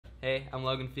Hey, I'm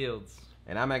Logan Fields.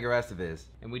 And I'm Edgar Estevez.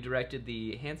 And we directed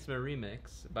the Handsomer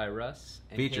remix by Russ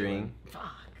and featuring... Caitlin.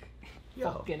 Fuck.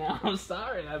 Yo. Fucking hell, I'm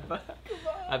sorry.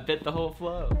 I bit the whole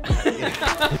flow.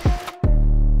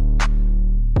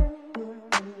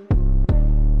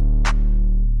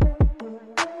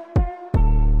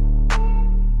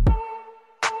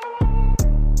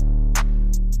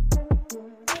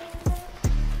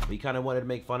 He kind of wanted to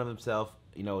make fun of himself.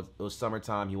 You know, it was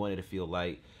summertime. He wanted to feel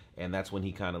light. And that's when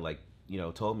he kind of like, you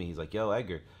know, told me, he's like, yo,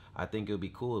 Edgar, I think it would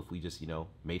be cool if we just, you know,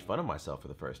 made fun of myself for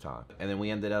the first time. And then we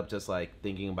ended up just like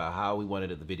thinking about how we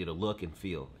wanted the video to look and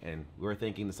feel. And we were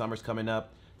thinking the summer's coming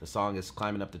up, the song is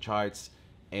climbing up the charts,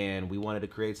 and we wanted to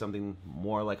create something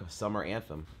more like a summer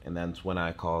anthem. And that's when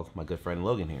I called my good friend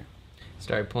Logan here.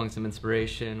 Started pulling some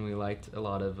inspiration. We liked a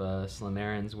lot of Slim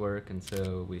Aaron's work, and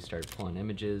so we started pulling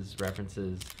images,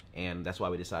 references. And that's why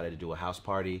we decided to do a house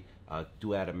party,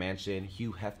 do it at a mansion.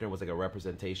 Hugh Hefner was like a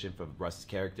representation for Russ's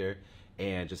character,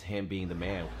 and just him being the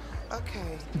man.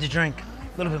 Okay. To drink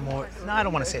a little bit more. No, I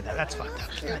don't want to say that. That's fucked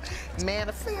up.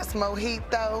 Manifest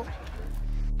mojito.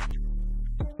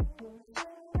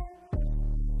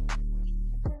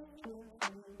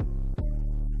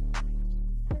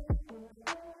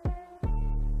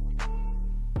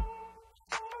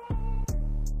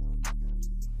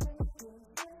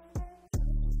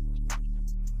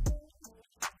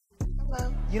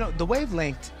 You know, the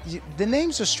wavelength, the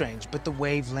names are strange, but the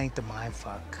wavelength, the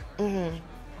mindfuck.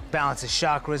 Balances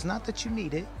chakras, not that you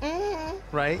need it,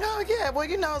 right? Oh, yeah, well,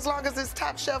 you know, as long as it's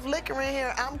top shelf liquor in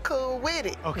here, I'm cool with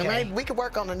it. Okay. Right? We can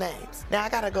work on the names. Now, I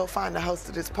gotta go find the host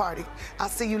of this party. I'll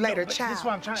see you later, This child. is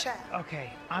what I'm trying to...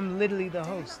 Okay, I'm literally the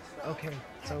host. Okay,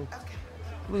 so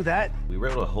blew that. We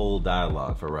wrote a whole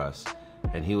dialogue for Russ,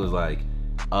 and he was like,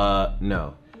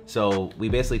 no. So we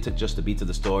basically took just the beats of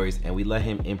the stories and we let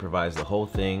him improvise the whole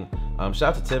thing. Shout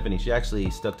out to Tiffany, she actually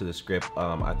stuck to the script,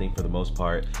 I think for the most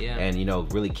part, and you know,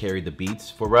 really carried the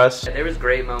beats for Russ. There was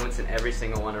great moments in every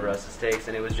single one of Russ's takes,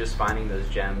 and it was just finding those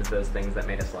gems, those things that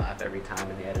made us laugh every time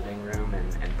in the editing room,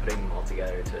 and putting them all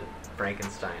together to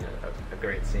Frankenstein a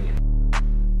great scene.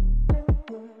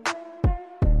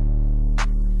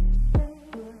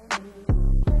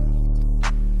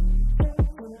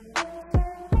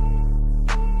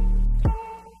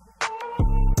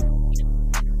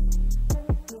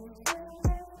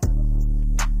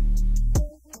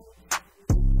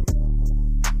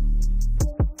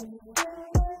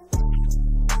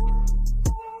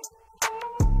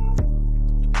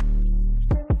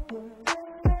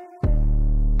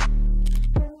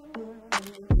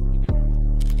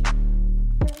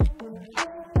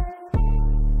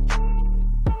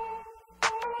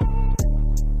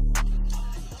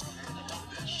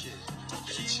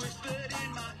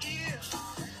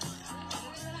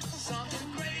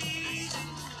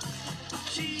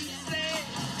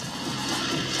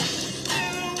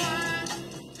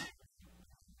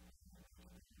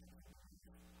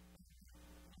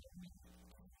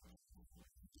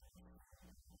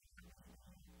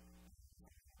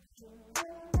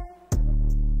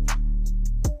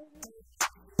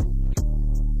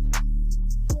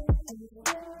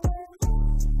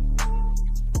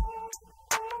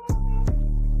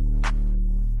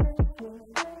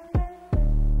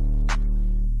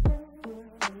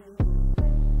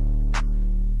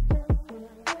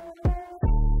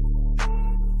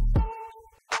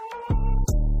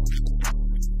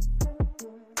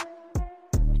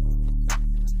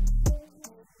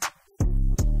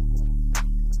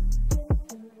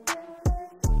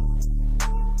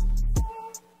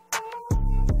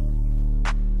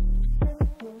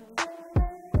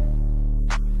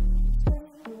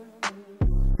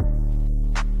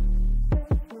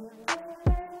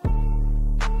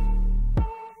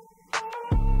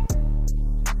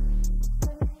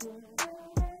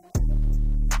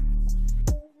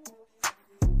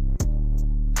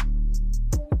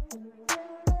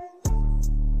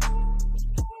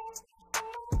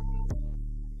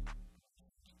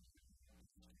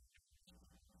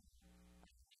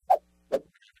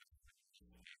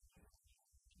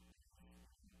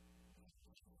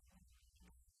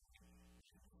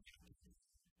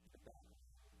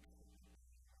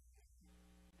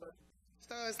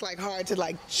 So it's like hard to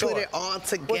like put it all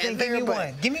together. Well, then give me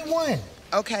one. Give me one.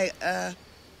 Okay,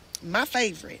 my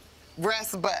favorite,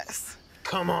 Russ Bus.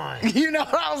 Come on. You know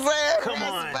what I'm saying? Come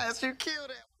Russ on. Bus, you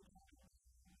killed it.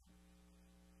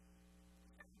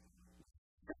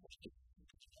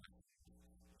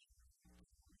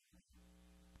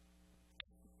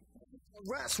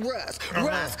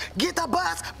 Russ, get the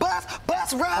bus,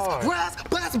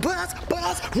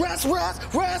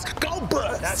 Russ, go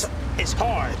bus. It's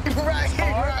hard. Right.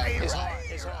 It's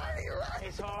hard.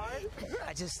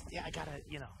 I gotta,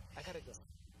 I gotta go.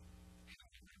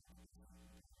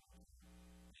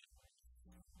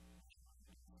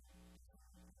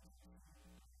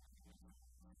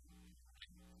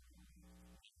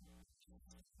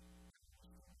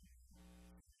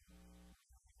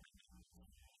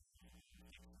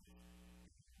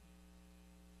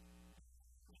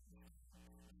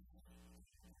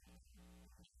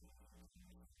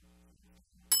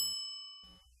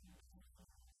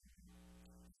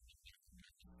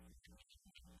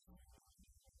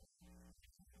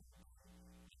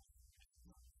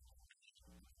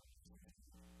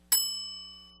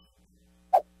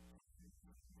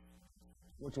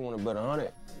 What you want to bet on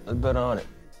it? Let's bet on it.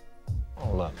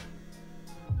 Hold up.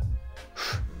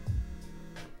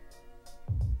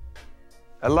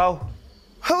 Hello?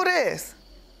 Who this?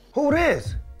 Who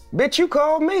this? Bitch, you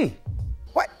called me.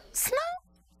 What? Snow?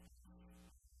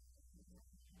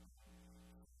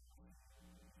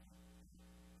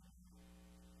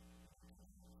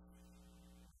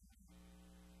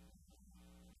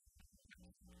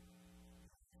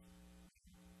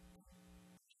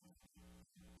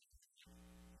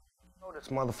 This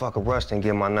motherfucker Russ didn't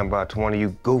give my number out to one of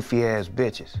you goofy ass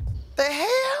bitches. The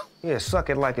hell? Yeah,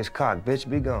 suck it like it's cock, bitch.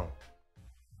 Be gone.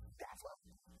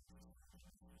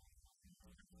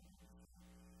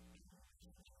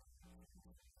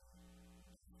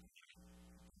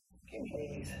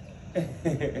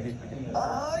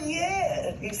 Oh,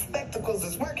 yeah. These spectacles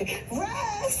is working.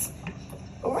 Russ!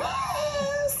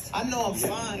 Russ! I know I'm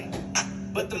fine,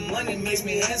 but the money makes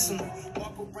me handsome.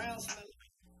 Walk around.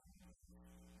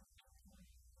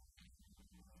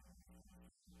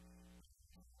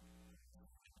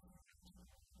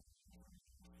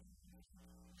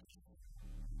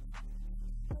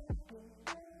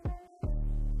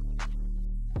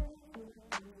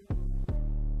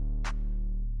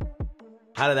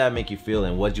 How did that make you feel,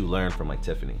 and what'd you learn from like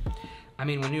Tiffany? I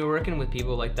mean, when you're working with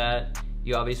people like that,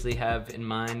 you obviously have in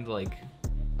mind like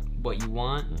what you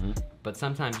want, but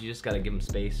sometimes you just gotta give them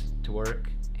space to work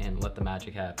and let the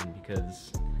magic happen,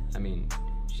 because I mean,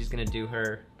 she's gonna do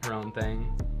her own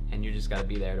thing, and you just gotta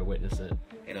be there to witness it.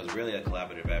 And it was really a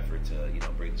collaborative effort to,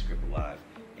 bring the script alive.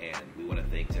 And we want to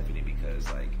thank Tiffany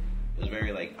because like it was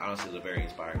very honestly it was a very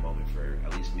inspiring moment for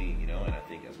at least me, and I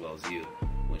think as well as you,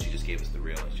 when she just gave us the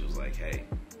real and she was like, hey,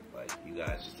 like you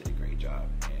guys just did a great job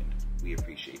and we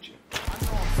appreciate you. I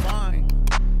know I'm fine,